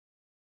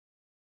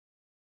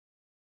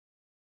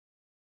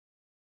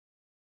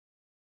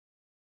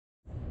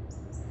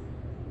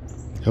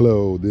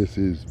Hello, this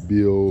is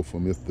Bill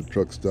from If the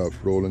Truck Stops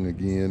Rolling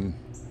Again.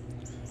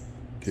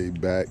 Okay,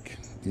 back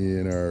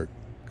in our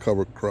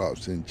cover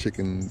crops and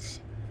chickens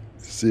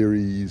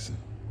series.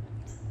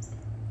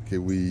 Okay,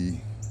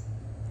 we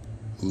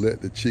let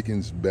the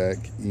chickens back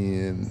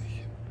in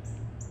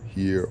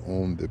here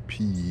on the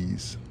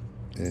peas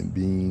and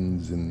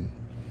beans and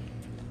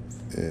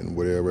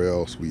whatever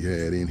else we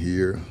had in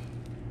here,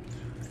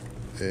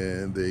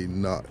 and they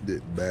knocked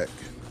it back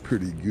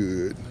pretty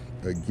good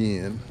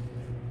again.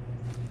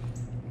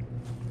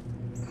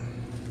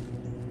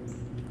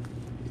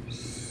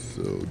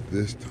 So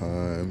this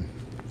time,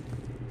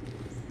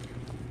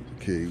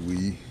 okay,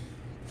 we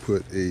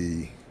put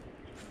a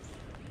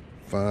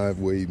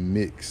 5-way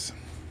mix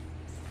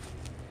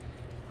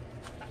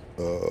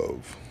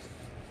of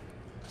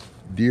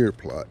deer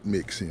plot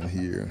mix in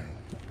here,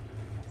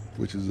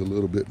 which is a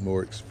little bit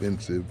more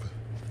expensive,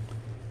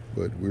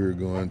 but we're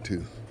going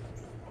to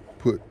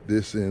put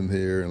this in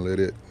here and let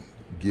it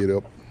get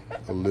up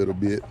a little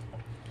bit.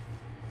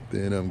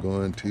 Then I'm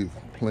going to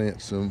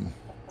plant some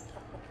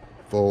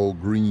fall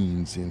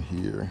greens in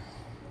here.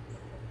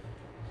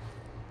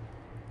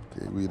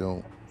 Okay, we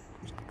don't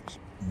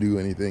do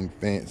anything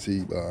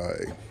fancy by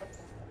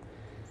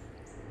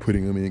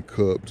putting them in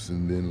cups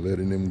and then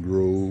letting them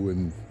grow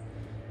and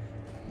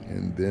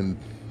then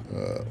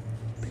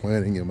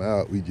planting them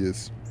out. We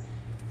just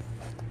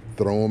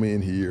throw them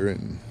in here,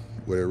 and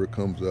whatever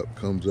comes up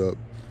comes up,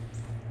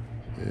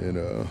 and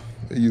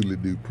they usually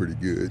do pretty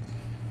good.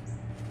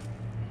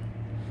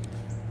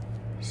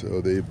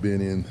 So they've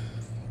been in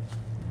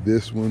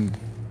this one,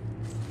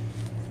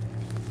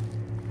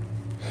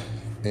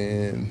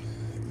 and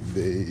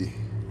they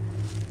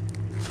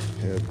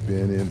have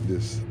been in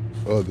this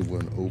other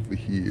one over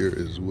here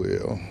as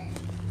well.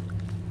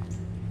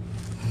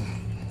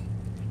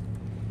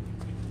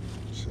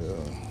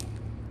 So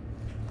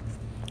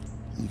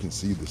you can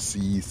see the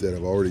seeds that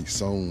I've already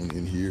sown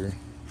in here.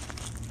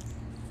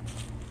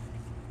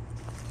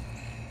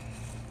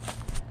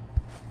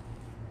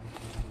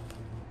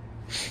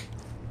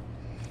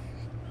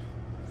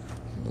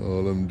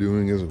 All I'm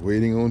doing is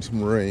waiting on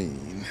some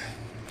rain.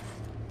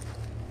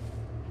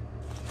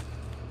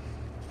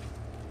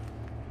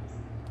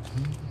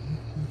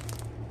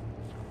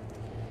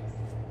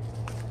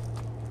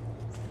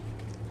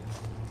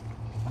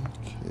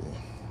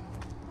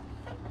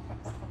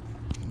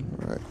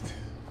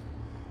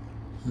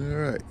 All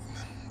right,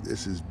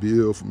 this is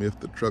Bill from If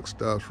the Truck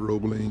Stops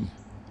Rolling,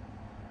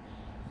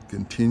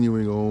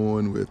 continuing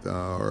on with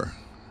our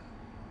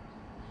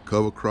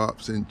cover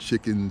crops and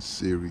chickens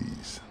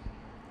series.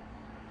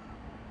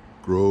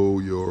 Grow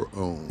your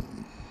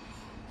own.